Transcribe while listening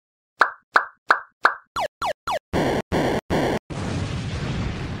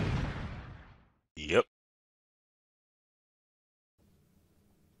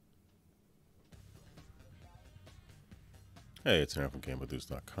Hey, it's Aaron from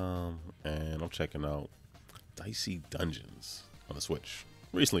GameEnthus.com, and I'm checking out Dicey Dungeons on the Switch.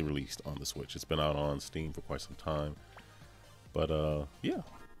 Recently released on the Switch. It's been out on Steam for quite some time, but yeah.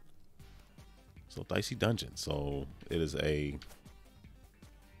 So Dicey Dungeons. So it is a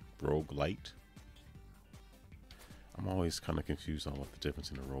roguelite. I'm always kind of confused on what the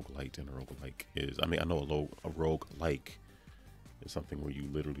difference in a roguelite and a roguelike is. I mean, I know a roguelike is something where you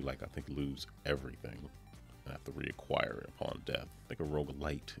literally, like, I think, lose everything and have to reacquire it upon death. I think a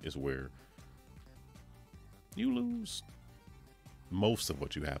roguelite is where you lose most of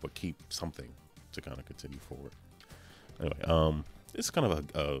what you have, but keep something to kind of continue forward. Anyway, it's kind of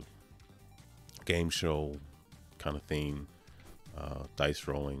a game show kind of theme, dice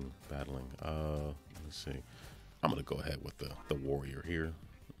rolling, battling. Let's see. I'm gonna go ahead with the warrior here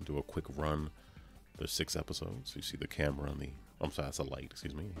and do a quick run. There's 6 episodes. You see the camera on the, I'm sorry, that's a light,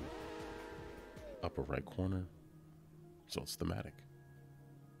 excuse me, upper right corner. So it's thematic.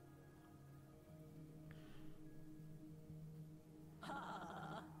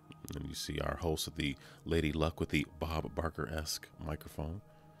 And then you see our host of the Lady Luck with the Bob Barker-esque microphone.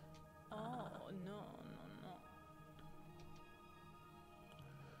 Oh, no, no, no.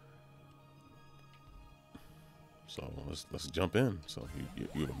 So let's jump in. So you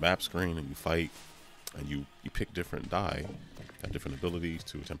have a map screen and you fight, and you pick different die, got different abilities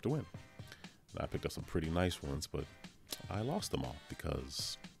to attempt to win. And I picked up some pretty nice ones, but I lost them all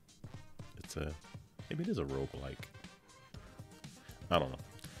because maybe it is a roguelike. I don't know.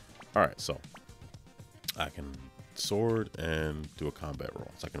 All right, so I can sword and do a combat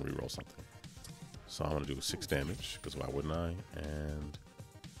roll, so I can re-roll something. So I'm gonna do 6 damage, because why wouldn't I? And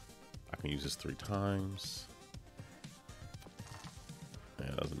I can use this 3 times. And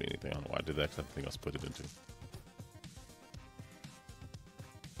it doesn't mean anything. I don't know why I did that, because I think I split it into.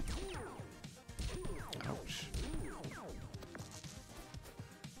 Ouch.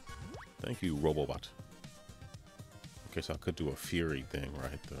 Thank you, Robobot. Okay, so I could do a fury thing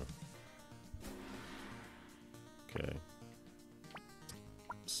right there. Okay.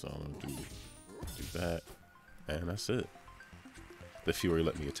 So I'm gonna do that, and that's it. The fury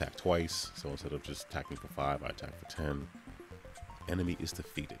let me attack twice, so instead of just attacking for 5, I attack for 10. Enemy is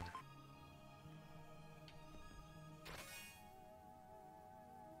defeated.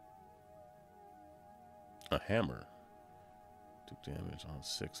 A hammer. Do damage on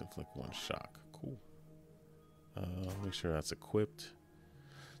 6, inflict 1 shock. Cool. Make sure that's equipped.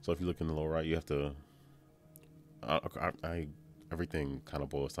 So if you look in the lower right, you have to. Everything kind of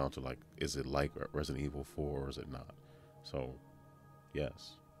boils down to, like, is it like Resident Evil 4 or is it not? So,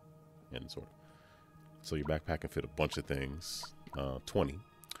 yes, and sort of. So your backpack can fit a bunch of things, 20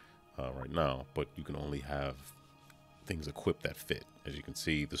 right now, but you can only have things equipped that fit. As you can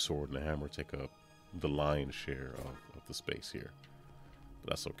see, the sword and the hammer take up the lion's share of the space here, but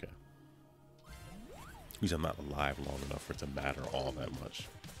that's okay. Because I'm not alive long enough for it to matter all that much.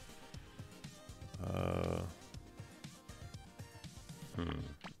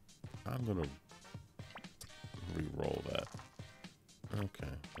 I'm gonna re-roll that.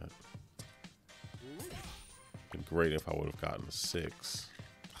 Okay, that been great if I would have gotten a 6.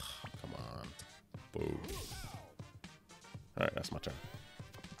 Oh, come on, boo. All right, that's my turn.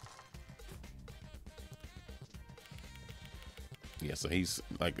 Yeah, so he's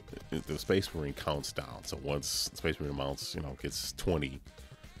like, the Space Marine counts down. So once the Space Marine amounts, gets 20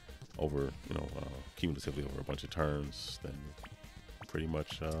 over, cumulatively over a bunch of turns, then pretty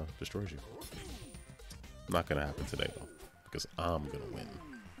much destroys you. Not gonna happen today though, because I'm gonna win.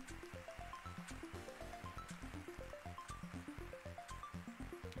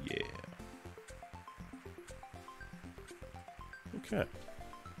 Yeah. Okay.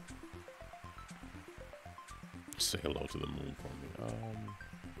 Say hello to the moon for me.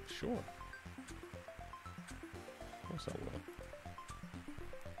 Sure. Of course I will.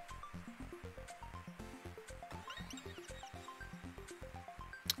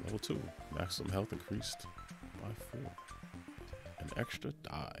 Level 2. Maximum health increased by 4. An extra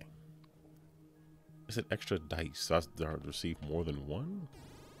die. Is it extra dice? So I receive more than 1?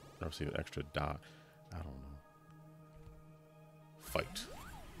 I receive an extra die. I don't know. Fight.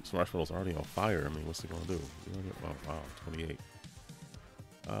 This marshmallow's already on fire. I mean, what's it gonna do? Oh, wow, 28.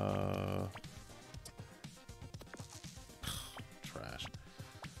 Trash.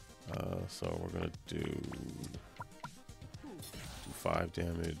 So we're gonna do 5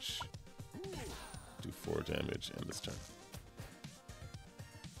 damage, do 4 damage, and this turn.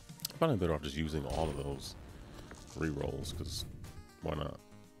 Probably better off just using all of those re-rolls, because why not?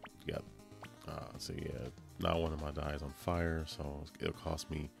 You got, so yeah, now one of my die is on fire, so it'll cost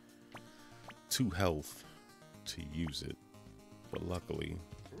me 2 health to use it. But luckily,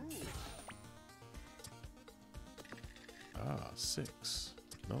 6.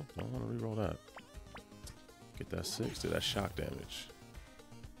 Nope, don't want to reroll that. Get that 6, do that shock damage.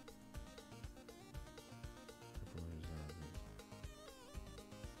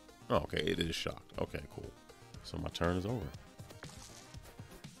 Oh, okay, it is shocked. Okay, cool. So my turn is over.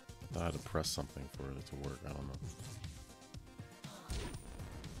 I had to press something for it to work. I don't know.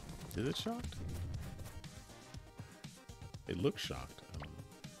 Is it shocked? It looks shocked. I don't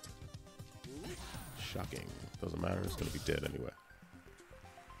know. Shocking. Doesn't matter. It's gonna be dead anyway.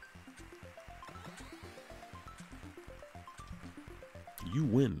 You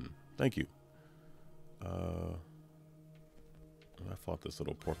win. Thank you. I fought this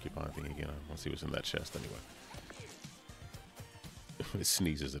little porcupine thing again. I want to see what's in that chest anyway. It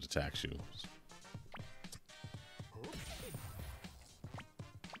sneezes, it attacks you.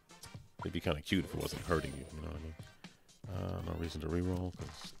 It'd be kind of cute if it wasn't hurting you, you know what I mean? No reason to reroll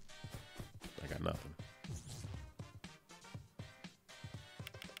because I got nothing.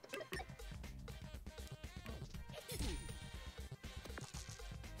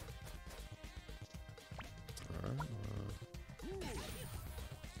 Alright.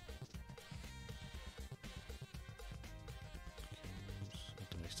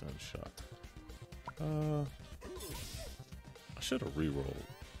 Dice shot. I should have rerolled.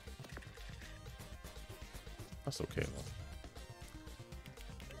 That's okay though.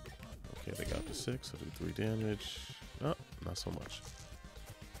 Okay, they got the 6. I'll do 3 damage. Oh, not so much.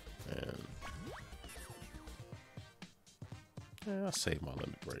 And yeah, I'll save my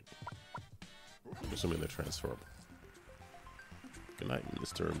limit break. Assuming they're transferable. Good night,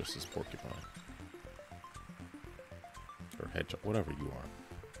 Mr. or Mrs. Porcupine. Or hedgehog, whatever you are.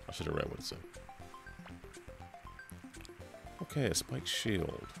 I should have read what it said. Okay, a spiked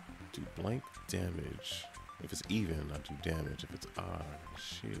shield. Do blank damage. If it's even, I do damage. If it's odd,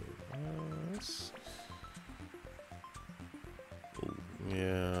 shield. Ooh,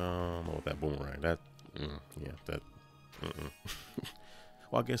 yeah, I don't know what that boomerang. That, yeah, that.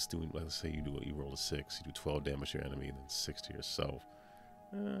 Well, I guess let's say you roll a 6, you do 12 damage to your enemy, and then 6 to yourself.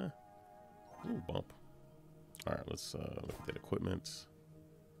 Ooh, bump. All right, let's look at that equipment.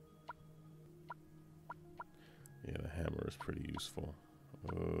 Yeah, the hammer is pretty useful.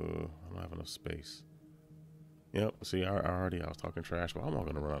 I don't have enough space. Yep, see, I was talking trash, but I'm not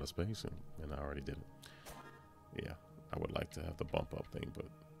going to run out of space, and I already did it. Yeah, I would like to have the bump up thing, but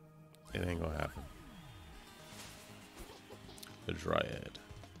it ain't going to happen. The Dryad.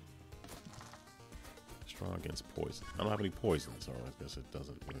 Strong against poison. I don't have any poison, so I guess it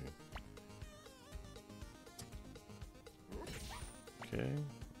doesn't really. Okay,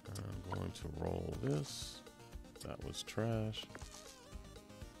 I'm going to roll this. That was trash.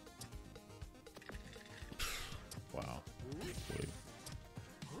 Wow. Wait.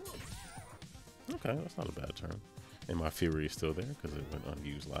 Okay, that's not a bad turn. And my Fury is still there because it went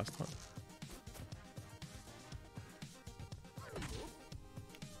unused last time.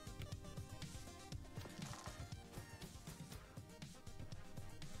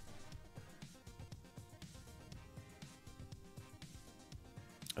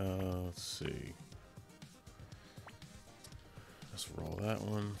 Let's see. Let's roll that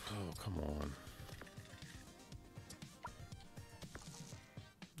one. Oh, come on.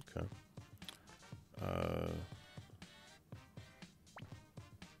 Okay.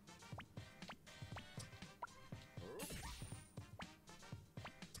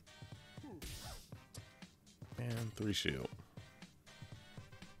 And 3 shield.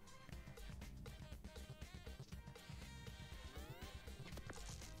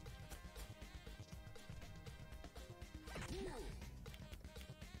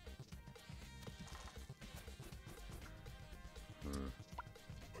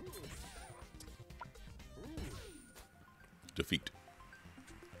 Defeat.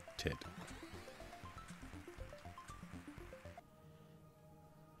 Ted.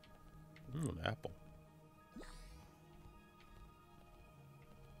 An apple.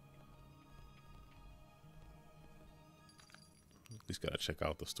 At least gotta check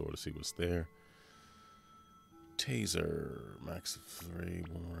out the store to see what's there. Taser, max of 3,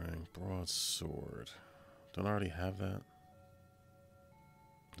 boomerang, broadsword. Don't I already have that?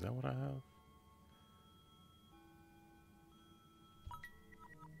 Is that what I have?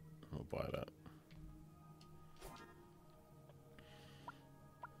 I'll buy that.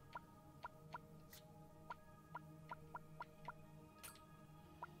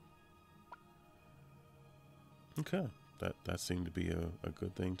 Okay, that seemed to be a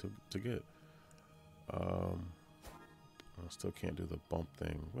good thing to get. I still can't do the bump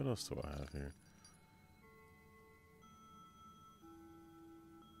thing. What else do I have here?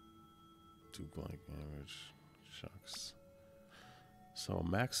 Do blank damage. Shucks. So a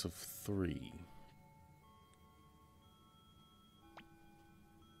max of 3.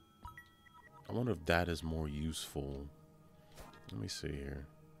 I wonder if that is more useful. Let me see here.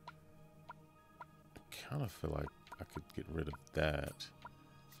 I kind of feel like I could get rid of that.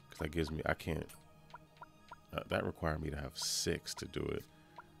 Because that gives me, I can't, that required me to have 6 to do it.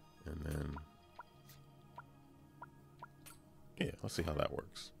 And then, yeah, let's see how that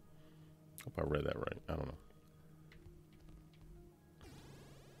works. Hope I read that right. I don't know.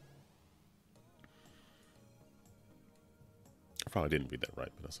 I probably didn't read that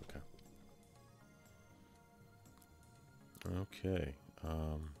right, but that's okay. Okay.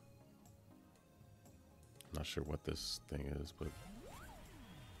 Not sure what this thing is, but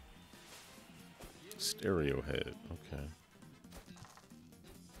stereo head. Okay.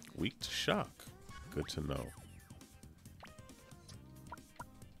 Weak to shock. Good to know.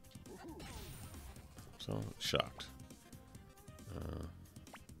 So shocked. Oh,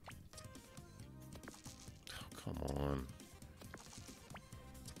 come on.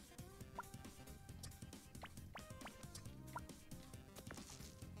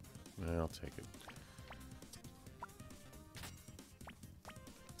 Yeah, I'll take it.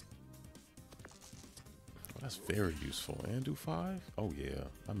 Well, that's very useful. And do 5? Oh yeah,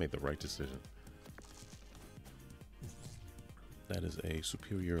 I made the right decision. That is a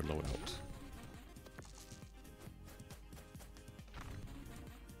superior loadout.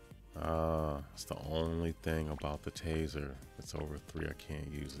 It's the only thing about the taser. It's over 3, I can't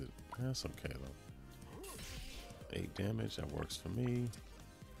use it. That's okay though. 8 damage, that works for me.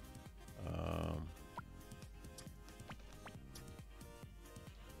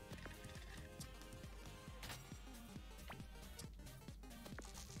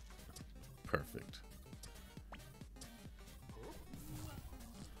 Perfect.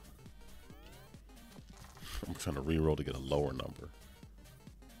 I'm trying to reroll to get a lower number.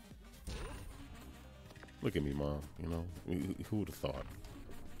 Look at me, Mom. You know, who would have thought?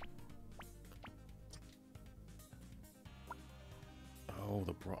 Oh,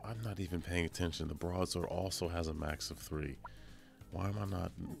 the broad. I'm not even paying attention. The broadsword also has a max of 3. Why am I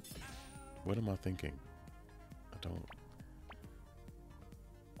not? What am I thinking? I don't.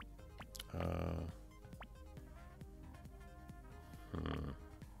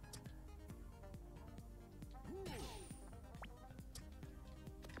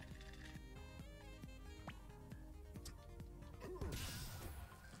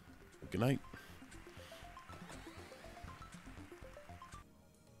 Good night.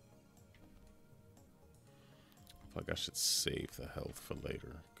 I feel like I should save the health for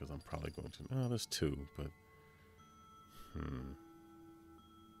later because I'm probably going to. No, there's 2, but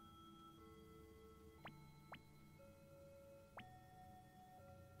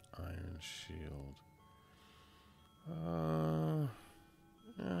Iron shield.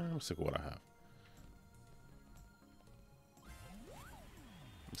 I'm sick of what I have.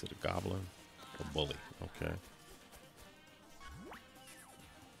 Is it a goblin? A bully? Okay.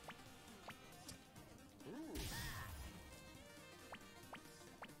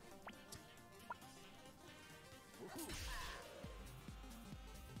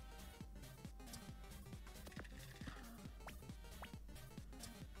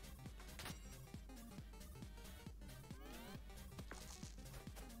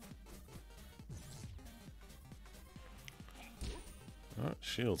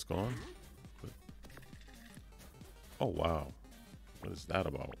 Shield's gone. But, oh wow, what is that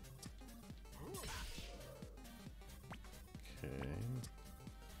about? Okay.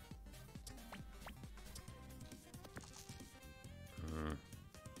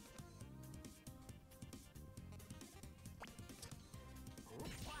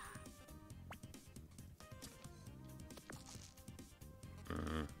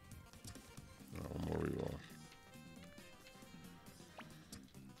 One more reroll.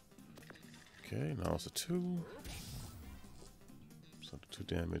 Okay, now it's a 2. So 2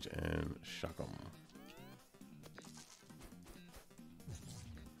 damage and shock 'em.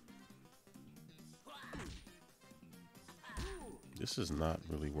 This is not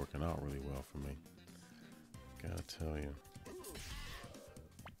really working out really well for me. Gotta tell you.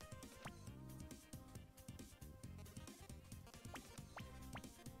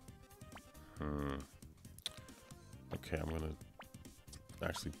 Okay, I'm gonna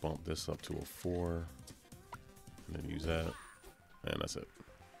actually bump this up to a 4 and then use that, and that's it.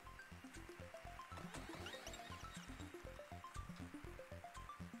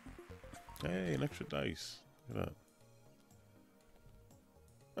 Hey, an extra dice. Look at that.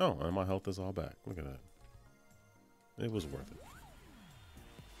 Oh, and my health is all back. Look at that. It was worth it.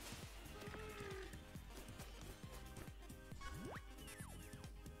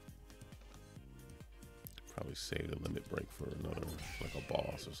 Probably save the limit break for another, like a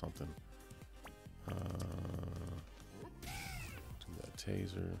boss or something. Do that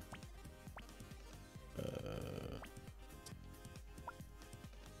taser.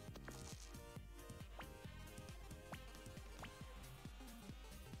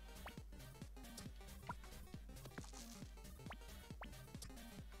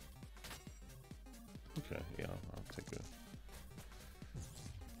 Okay, yeah, I'll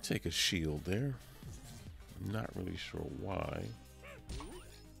take a shield there. Not really sure why,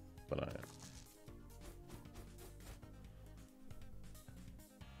 but I am.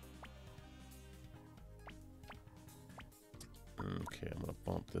 Okay, I'm gonna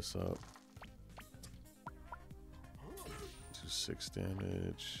bump this up to 6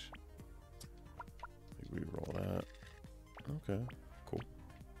 damage. Maybe reroll that. Okay, cool.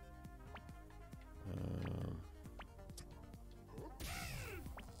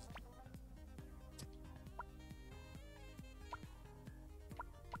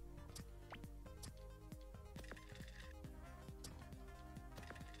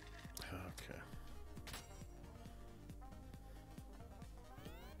 Okay.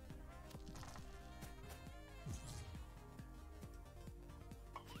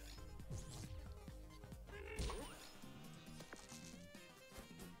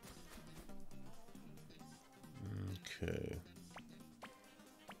 Okay.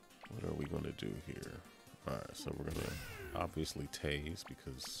 What are we going to do here? Alright, so we're going to obviously tase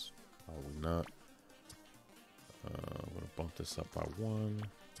because why would we not? I'm going to bump this up by 1.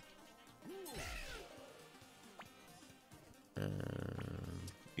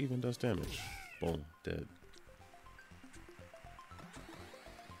 And even does damage. Boom, dead.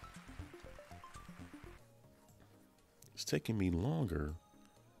 It's taking me longer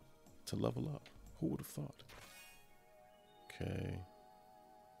to level up. Who would have thought? Okay.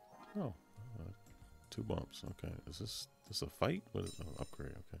 Oh, 2 bumps. Okay, is this a fight? What is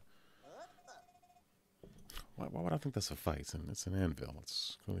upgrade? Okay. Why would I think that's a fight? It's an anvil.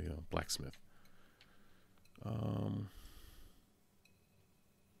 It's really a blacksmith.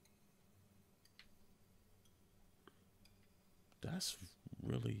 That's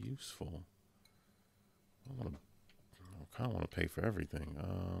really useful. I kind of want to pay for everything.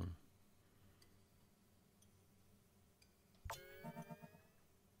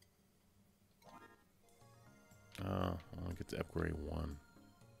 I want to get to upgrade 1.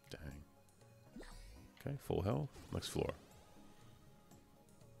 Dang. Okay, full health. Next floor.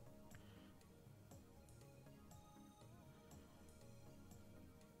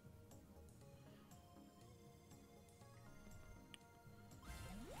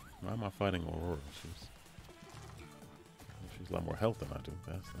 Why am I fighting Aurora? She's a lot more health than I do.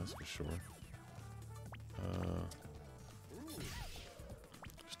 That's for sure.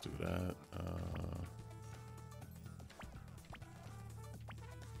 Let's do that.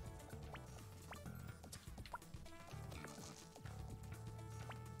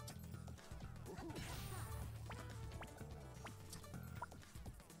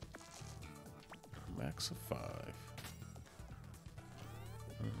 Max of 5.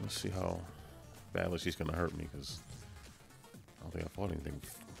 Let's see how badly she's gonna hurt me, because I don't think I fought anything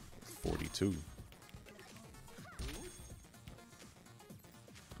 42.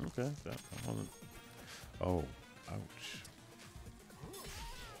 Okay, oh, ouch.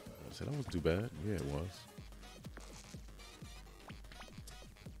 I said that wasn't too bad. Yeah, it was.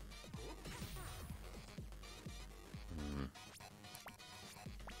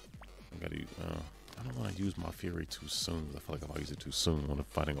 I don't want to use my fury too soon. I feel like if I use it too soon when I'm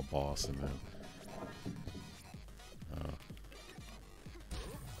fighting a boss, and then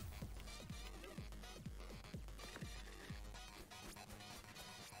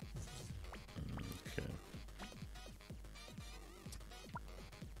okay.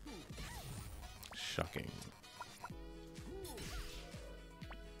 Shocking.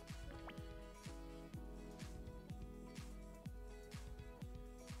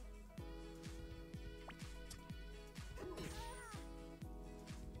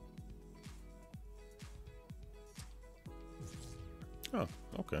 Oh,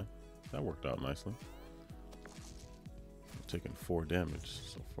 okay. That worked out nicely. I'm taking 4 damage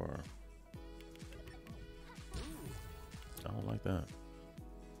so far. I don't like that.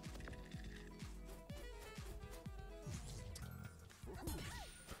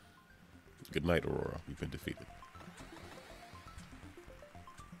 Good night, Aurora. You've been defeated.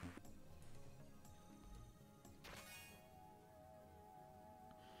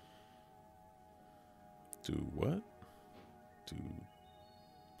 Do what? Do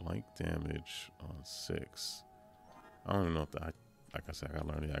blank damage on 6. I don't even know if like I said, I gotta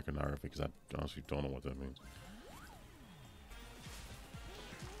learn the iconography because I honestly don't know what that means.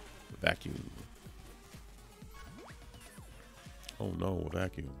 Vacuum. Oh no, a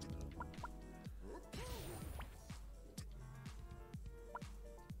vacuum.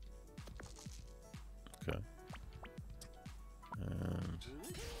 Okay. And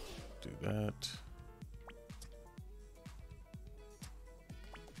do that.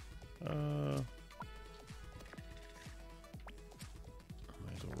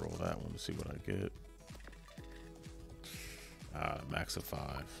 Might as well roll that one to see what I get. Max of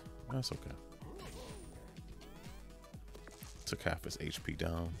 5. That's okay. Took half his HP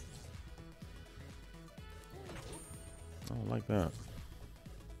down. I don't like that.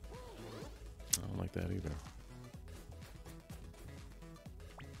 I don't like that either.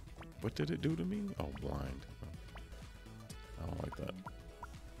 What did it do to me? Oh, blind. I don't like that.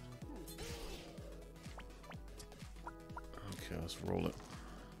 Okay, let's roll it.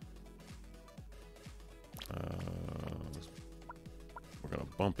 We're gonna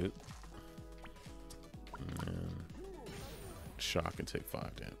bump it. And then shock and take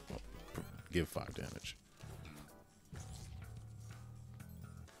 5 damage. Well, give 5 damage.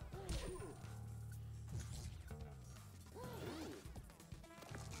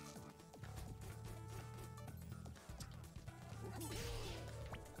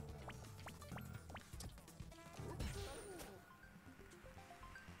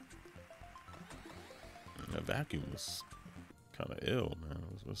 That vacuum was kind of ill, man.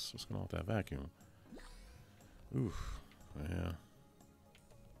 What's going on with that vacuum? Oof, yeah.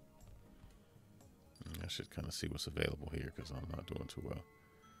 I should kind of see what's available here because I'm not doing too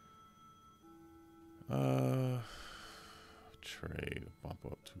well. Trade, bump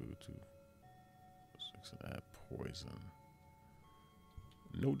up to 6 and add poison.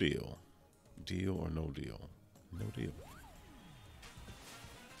 No deal. Deal or no deal? No deal.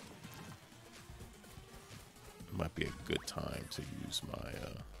 Might be a good time to use my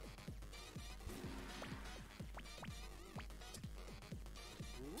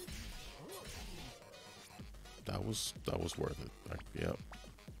that was worth it. Yep.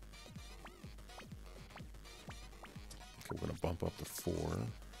 Okay, we're gonna bump up to 4. Do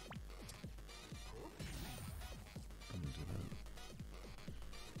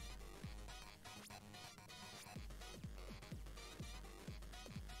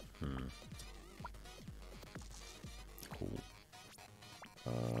that. Cool.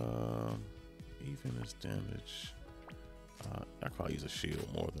 Even his damage. I probably use a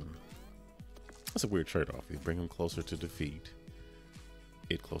shield more than. That's a weird trade-off. You bring him closer to defeat,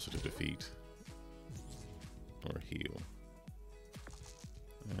 it closer to defeat, or heal.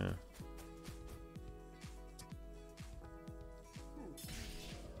 Yeah.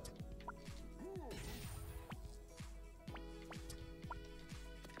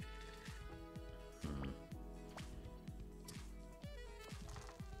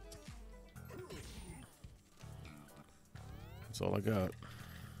 That's all I got.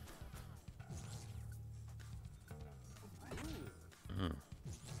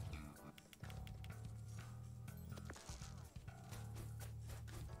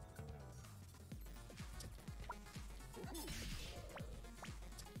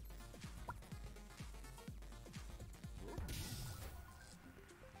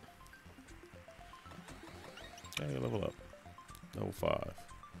 Okay, level up. Level 5.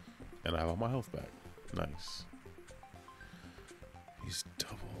 And I have all my health back. Nice. These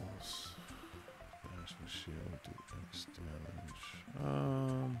doubles. Dash and shield do X damage.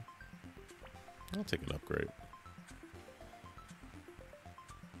 I'll take an upgrade.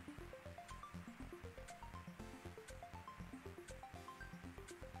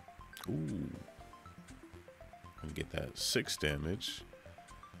 Ooh. I can get that 6 damage.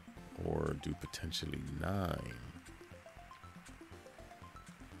 Or do potentially 9.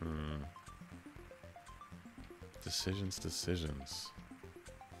 Decisions.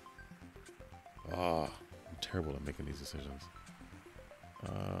 Oh, I'm terrible at making these decisions.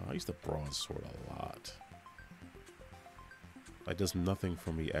 I use the broadsword a lot. It does nothing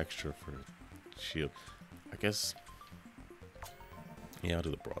for me extra for shield. I guess. Yeah, I'll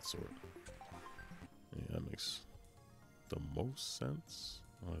do the broadsword. Yeah, that makes the most sense.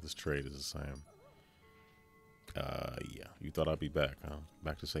 Oh, this trade is the same. Yeah. You thought I'd be back, huh?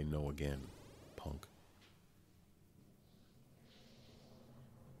 Back to say no again, punk.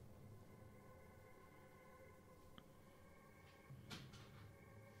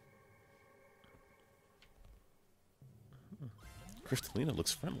 Crystalina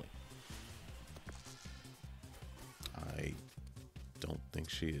looks friendly. I don't think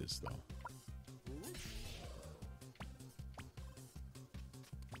she is, though.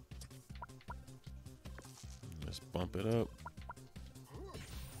 bump it up.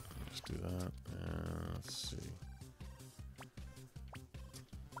 Let's do that. And let's see.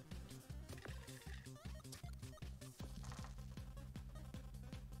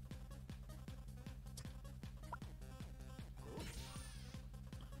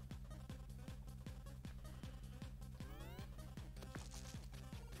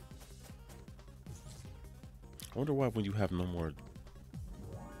 I wonder why when you have no more,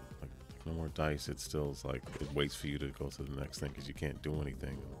 like no more dice, it still is like it waits for you to go to the next thing because you can't do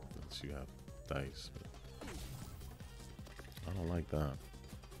anything unless you have dice. But I don't like that.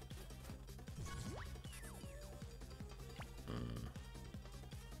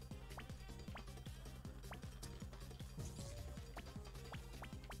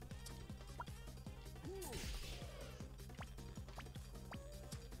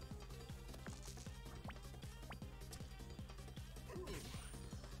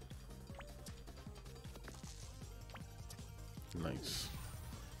 Nice.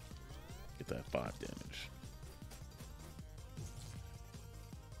 Get that 5 damage.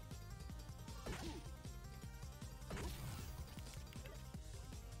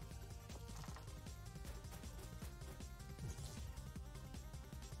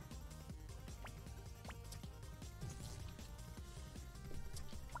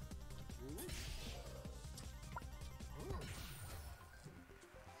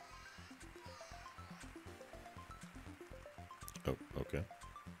 Oh, okay.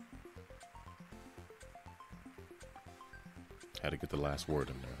 Had to get the last word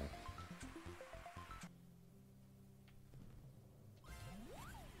in there, huh?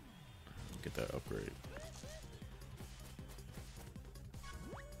 Get that upgrade.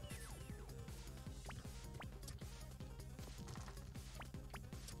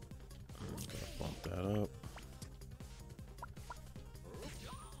 Gotta bump that up.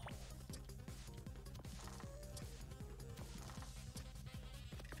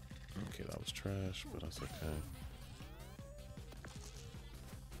 Okay, that was trash, but that's okay.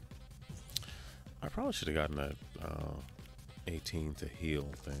 I probably should have gotten that 18 to heal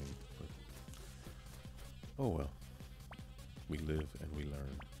thing, but oh well. We live and we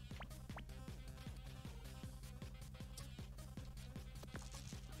learn.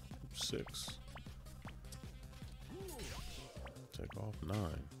 Six. Take off 9.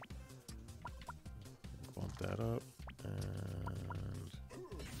 Bump that up and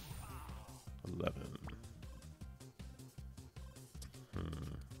 11.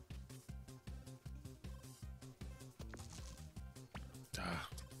 Ah.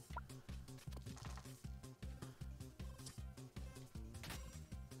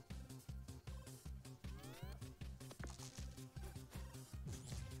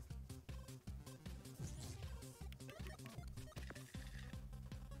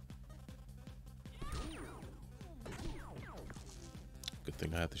 Good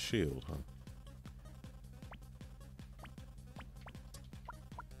thing I had the shield, huh?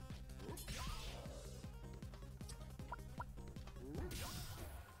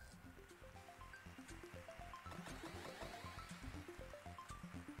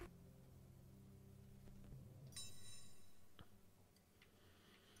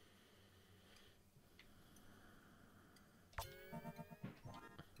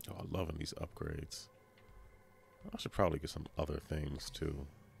 Oh, I'm loving these upgrades. I should probably get some other things too,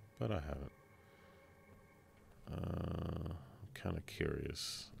 but I haven't. I'm kind of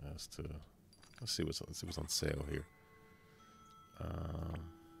curious as to. Let's see what's on sale here.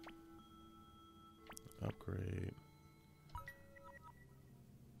 Upgrade.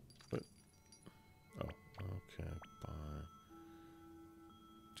 But oh, okay. Buy.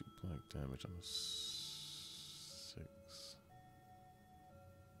 Do blank damage on a 6.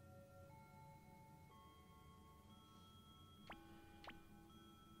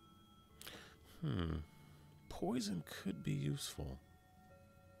 Poison could be useful.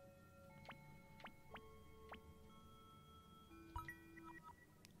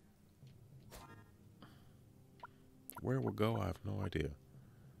 Where it will go, I have no idea.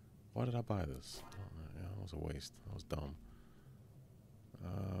 Why did I buy this? Oh, yeah, that was a waste. That was dumb.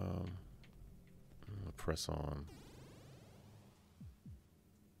 I'm gonna press on.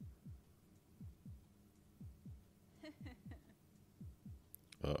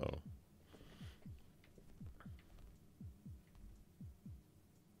 Uh-oh.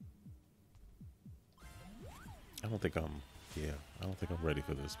 I don't think I'm ready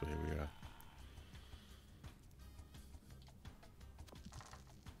for this, but here we are.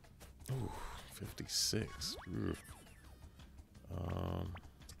 Ooh, 56. Ooh.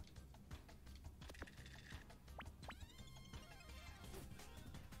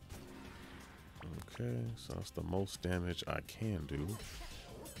 Okay, so that's the most damage I can do.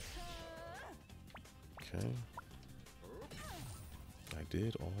 Okay. I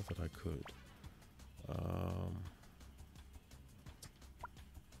did all that I could. I'm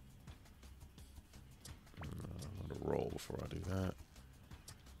gonna roll before I do that.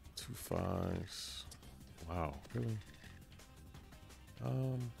 2 5s. Wow, really?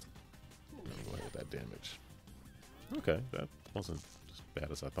 Anyway, that damage. Okay, that wasn't as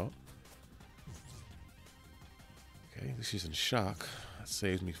bad as I thought. Okay, at least she's in shock. That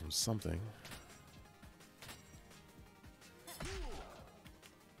saves me from something.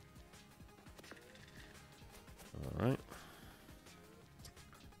 All right.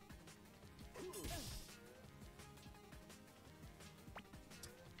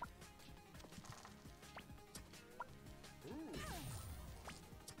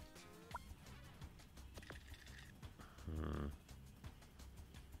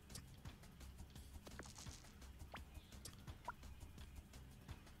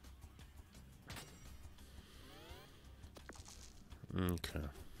 Okay.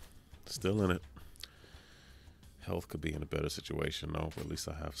 Still in it. Health could be in a better situation, though, but at least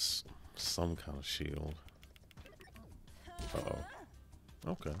I have some kind of shield. Uh-oh.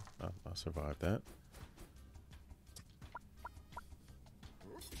 Okay. I survived that.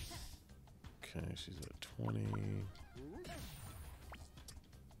 Okay, she's at 20.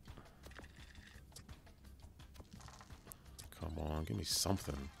 Come on, give me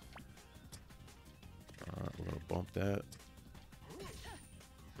something. Alright, we're gonna bump that.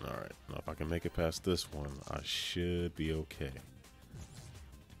 Alright, now if I can make it past this one, I should be okay.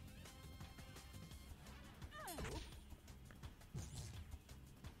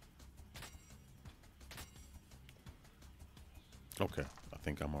 Okay, I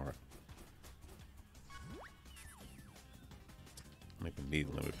think I'm alright. Make a need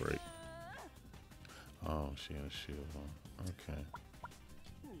limit break. Oh, she has shield on. Okay.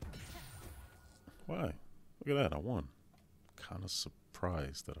 Why? Look at that, I won. Kind of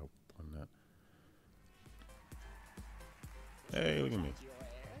surprised that I won that. Hey, look at me.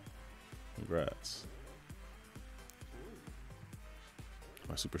 Congrats.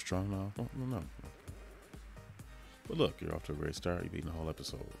 Am I super strong now? Oh, no. But look, you're off to a great start. You've beaten the whole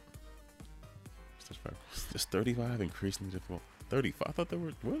episode. Just 35 increasingly difficult. 35? I thought there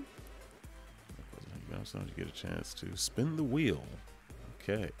were... What? You get a chance to spin the wheel.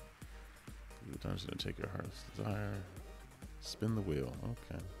 Okay. The dungeon to take your heart's desire. Spin the wheel.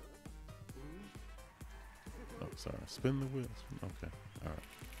 Okay. Oh, sorry. Spin the wheel. Okay. All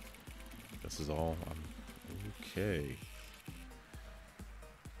right. This is all. Okay.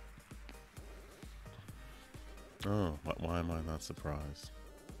 Oh, why am I not surprised?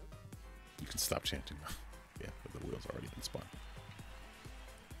 You can stop chanting now. Yeah, but the wheel's already been spun.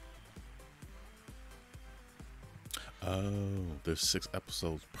 Oh, there's 6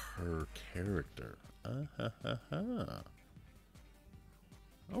 episodes per character.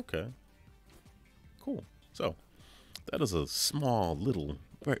 Okay. Cool. So, that is a small, little,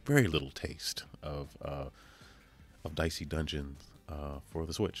 very little taste of Dicey Dungeons for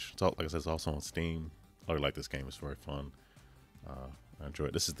the Switch. So, like I said, it's also on Steam. I really like this game. It's very fun. I enjoy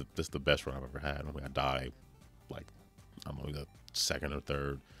it. This is the best run I've ever had. I mean, I die like I'm only the second or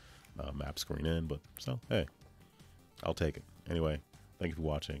third map screen in, but so hey, I'll take it. Anyway, thank you for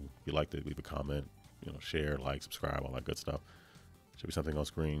watching. If you liked it, leave a comment. Share, like, subscribe, all that good stuff. Should be something on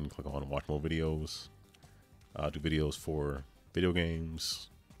screen. Click on and watch more videos. I do videos for video games,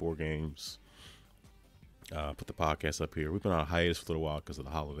 board games. Put the podcast up here. We've been on a hiatus for a little while because of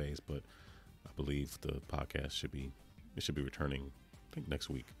the holidays, but I believe the podcast should be returning, I think, next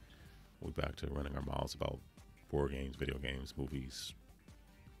week. We'll be back to running our mouths about board games, video games, movies,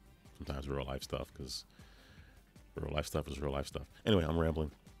 sometimes real life stuff, because real life stuff is real life stuff. Anyway, I'm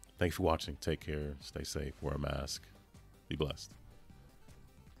rambling. Thank you for watching. Take care. Stay safe. Wear a mask. Be blessed.